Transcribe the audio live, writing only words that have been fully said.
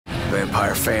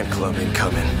Vampire fan club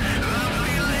incoming.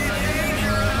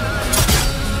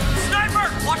 Sniper!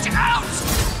 Watch out!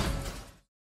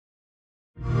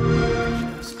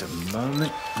 Just a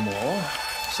moment more.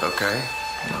 It's okay.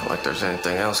 Not like there's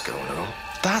anything else going on.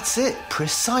 That's it,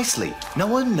 precisely. No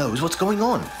one knows what's going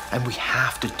on, and we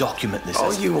have to document this.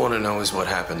 All you want to know is what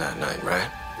happened that night, right?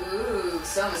 Ooh,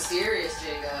 so mysterious,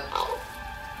 Jacob.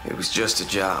 It was just a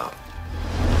job.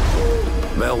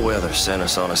 Bellwether sent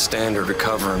us on a standard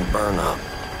recover and burn up.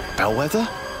 Bellwether?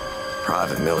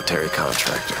 Private military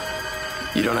contractor.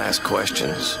 You don't ask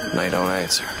questions, and they don't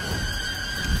answer.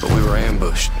 But we were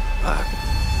ambushed by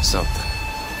something.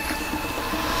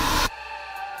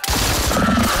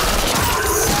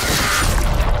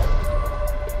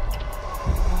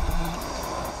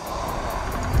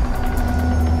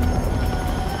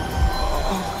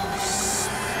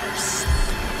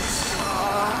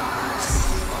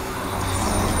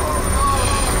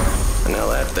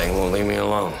 Thing won't leave me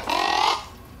alone.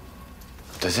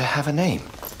 Does it have a name?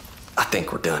 I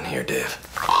think we're done here, Div.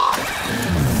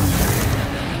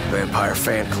 Vampire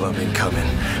fan club incoming.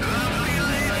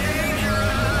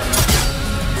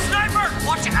 Sniper!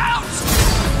 Watch out!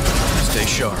 Stay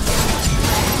sharp.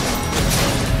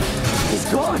 He's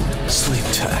gone! Sleep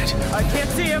tight. I can't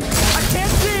see him! I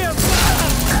can't see him!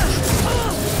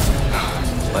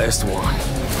 Last one.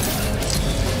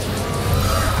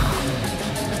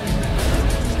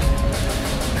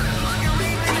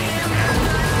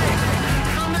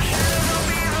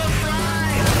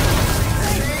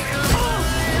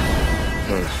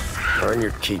 Earn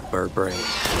your keep, bird brain.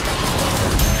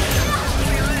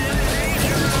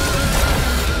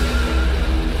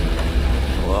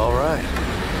 Well, all right.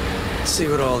 Let's see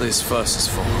what all this fuss is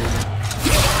for.